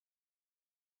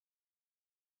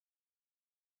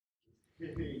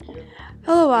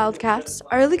Hello Wildcats!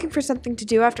 Are you looking for something to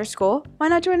do after school? Why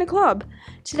not join a club?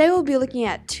 Today we'll be looking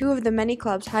at two of the many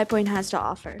clubs High Point has to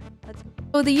offer.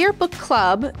 So the Yearbook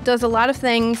Club does a lot of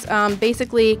things,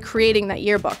 basically creating that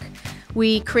yearbook.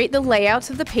 We create the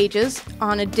layouts of the pages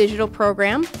on a digital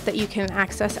program that you can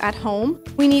access at home.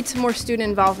 We need some more student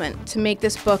involvement to make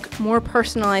this book more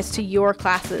personalized to your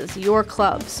classes, your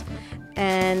clubs,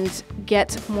 and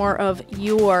get more of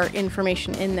your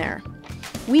information in there.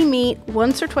 We meet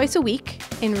once or twice a week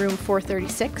in room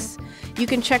 436. You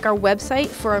can check our website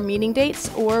for our meeting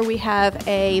dates, or we have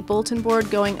a bulletin board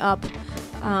going up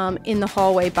in the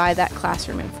hallway by that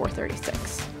classroom in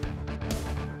 436.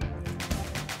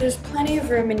 There's plenty of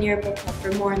room in Yearbook Club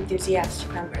for more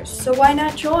enthusiastic members, so why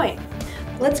not join?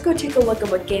 Let's go take a look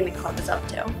at what Gaming Club is up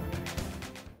to.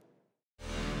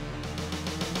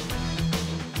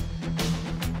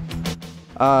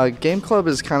 Game Club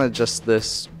is kind of just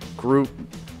this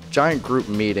giant group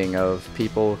meeting of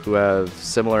people who have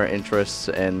similar interests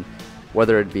in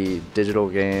whether it be digital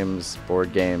games,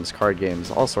 board games, card games,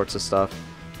 all sorts of stuff.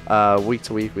 Week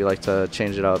to week we like to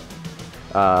change it up.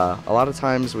 A lot of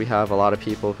times we have a lot of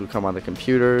people who come on the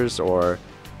computers or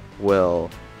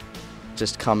will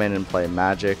just come in and play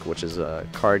Magic, which is a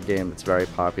card game that's very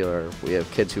popular. We have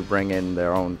kids who bring in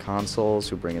their own consoles,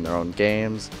 who bring in their own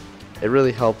games. It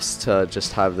really helps to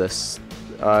just have this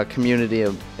community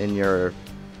in your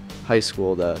high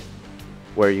school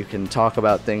where you can talk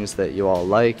about things that you all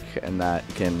like and that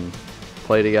you can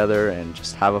play together and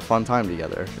just have a fun time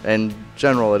together. In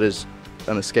general, it is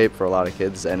an escape for a lot of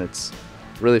kids, and it's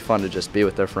really fun to just be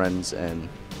with their friends and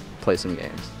play some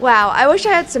games. Wow, I wish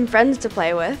I had some friends to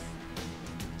play with.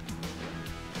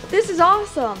 This is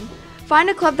awesome! Find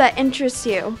a club that interests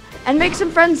you and make some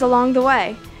friends along the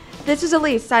way. This is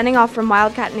Elyse signing off from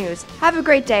Wildcat News. Have a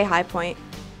great day, High Point.